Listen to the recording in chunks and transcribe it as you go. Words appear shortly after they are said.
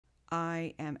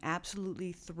I am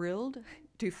absolutely thrilled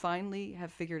to finally have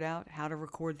figured out how to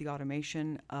record the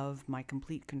automation of my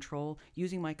Komplete Kontrol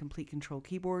using my Komplete Kontrol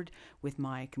keyboard with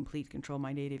my Komplete Kontrol,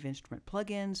 my native instrument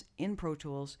plugins in Pro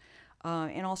Tools,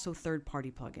 and also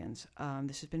third-party plugins.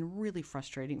 This has been really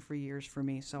frustrating for years for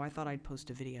me, so I thought I'd post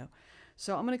a video.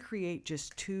 So I'm going to create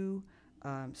just two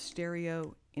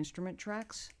stereo instrument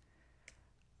tracks.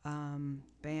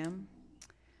 Bam.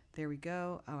 There we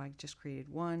go. Oh, I just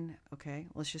created one. Okay,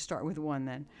 let's just start with one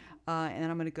then. And then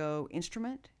I'm going to go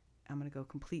Instrument. I'm going to go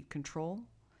Komplete Kontrol.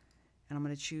 And I'm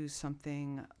going to choose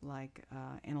something like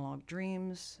Analog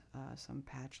Dreams, some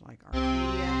patch like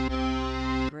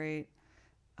Arcadia. Great.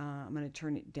 I'm going to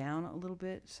turn it down a little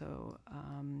bit so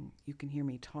you can hear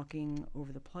me talking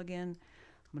over the plugin.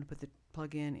 I'm going to put the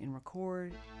plugin in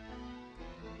Record.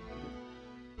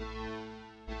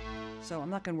 So I'm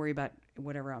not going to worry about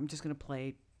whatever. I'm just going to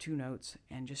play two notes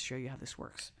and just show you how this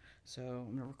works. So I'm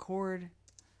going to record.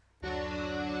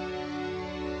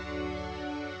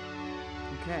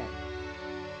 Okay.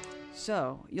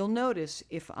 So you'll notice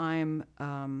if I'm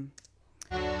playing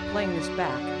this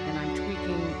back and I'm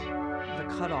tweaking the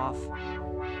cutoff,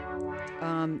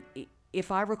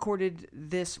 if I recorded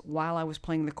this while I was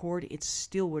playing the chord, it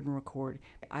still wouldn't record.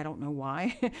 I don't know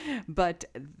why, but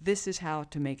this is how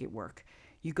to make it work.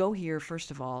 You go here, first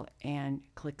of all, and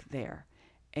click there.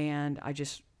 And I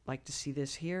just like to see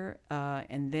this here.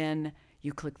 And then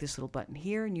you click this little button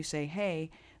here and you say, hey,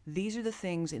 these are the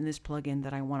things in this plugin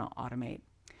that I want to automate.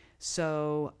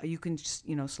 So you can just,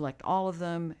 select all of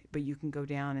them, but you can go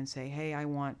down and say, hey, I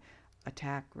want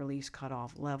attack, release,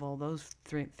 cutoff, level. Those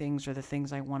three things are the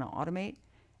things I want to automate.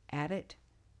 Add it.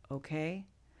 Okay.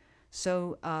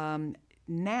 So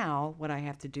now what I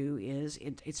have to do is,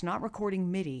 it's not recording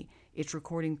MIDI, it's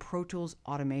recording Pro Tools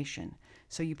automation.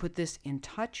 So you put this in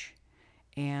touch,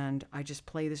 and I just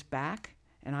play this back,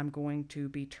 and I'm going to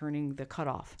be turning the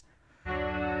cutoff. All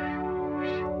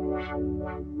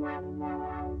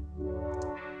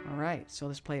right, so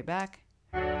let's play it back.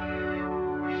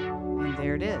 And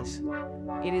there it is.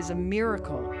 It is a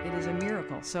miracle. It is a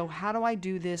miracle. So how do I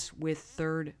do this with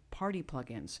third-party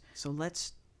plugins? So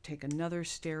let's take another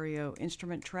stereo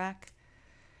instrument track,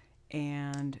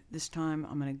 and this time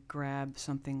I'm going to grab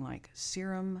something like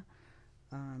Serum.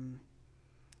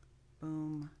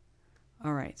 Boom.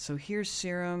 All right, so here's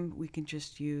Serum. We can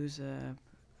just use a,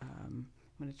 I'm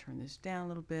going to turn this down a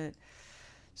little bit.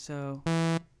 So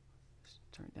turn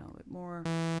it down a little bit more.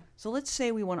 So let's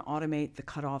say we want to automate the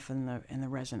cutoff and the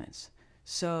resonance.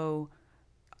 So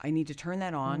I need to turn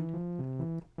that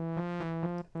on.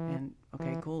 And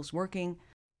okay, cool, it's working.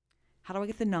 How do I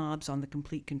get the knobs on the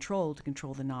Komplete Kontrol to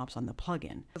control the knobs on the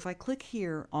plugin? If I click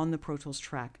here on the Pro Tools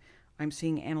track, I'm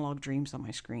seeing Analog Dreams on my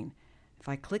screen. If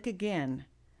I click again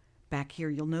back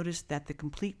here, you'll notice that the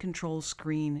Komplete Kontrol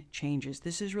screen changes.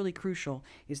 This is really crucial,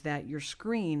 is that your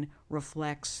screen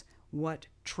reflects what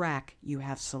track you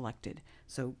have selected.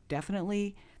 So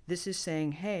definitely this is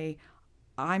saying, hey,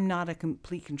 I'm not a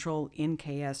Komplete Kontrol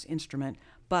NKS instrument,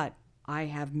 but I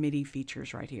have MIDI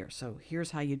features right here. So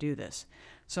here's how you do this.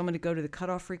 So I'm going to go to the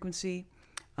cutoff frequency.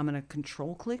 I'm going to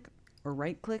control click or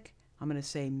right click. I'm going to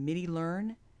say MIDI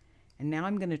learn. And now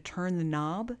I'm going to turn the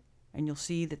knob, and you'll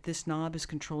see that this knob is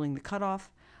controlling the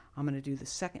cutoff. I'm going to do the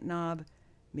second knob,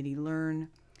 MIDI learn,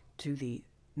 to the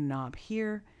knob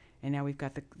here. And now we've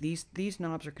got these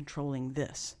knobs are controlling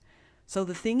this. So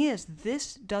the thing is,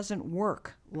 this doesn't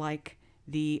work like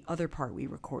the other part we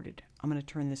recorded. I'm going to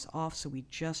turn this off so we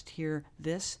just hear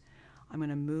this. I'm going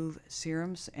to move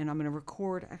Serums, and I'm going to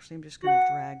record. Actually, I'm just going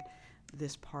to drag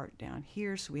this part down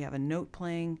here so we have a note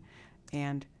playing,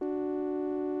 and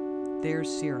there's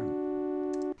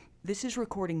Serum. This is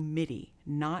recording MIDI,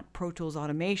 not Pro Tools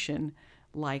automation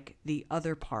like the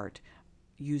other part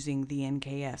using the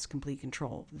NKS Komplete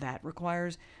Kontrol. That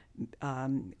requires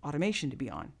automation to be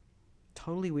on.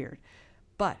 Totally weird.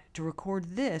 But to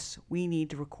record this, we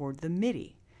need to record the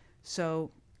MIDI.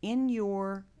 So in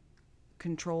your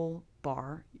control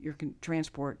bar, your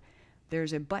transport,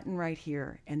 there's a button right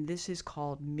here, and this is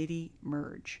called MIDI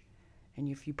merge. And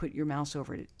if you put your mouse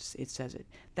over it, it says it.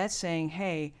 That's saying,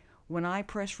 hey, when I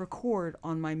press record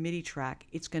on my MIDI track,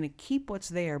 it's going to keep what's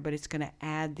there, but it's going to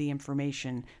add the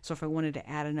information. So if I wanted to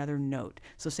add another note,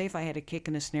 so say if I had a kick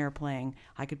and a snare playing,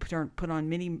 I could put on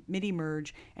MIDI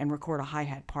merge and record a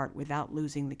hi-hat part without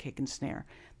losing the kick and snare.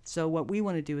 So what we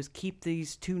want to do is keep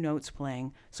these two notes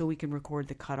playing so we can record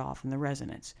the cutoff and the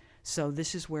resonance. So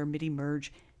this is where MIDI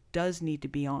merge does need to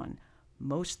be on.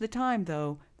 Most of the time,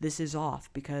 though, this is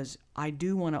off because I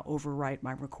do want to overwrite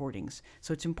my recordings.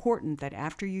 So it's important that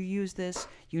after you use this,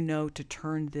 you know to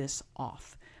turn this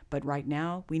off. But right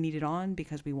now we need it on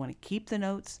because we want to keep the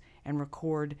notes and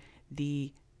record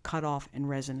the cutoff and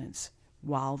resonance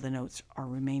while the notes are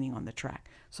remaining on the track.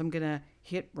 So I'm going to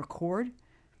hit record,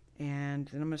 and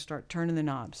then I'm going to start turning the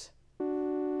knobs.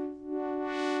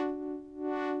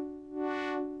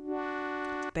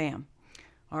 Bam.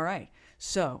 All right.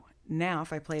 So now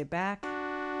if I play it back,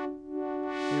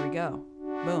 here we go.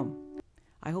 Boom.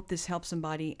 I hope this helps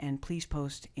somebody, and please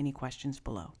post any questions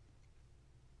below.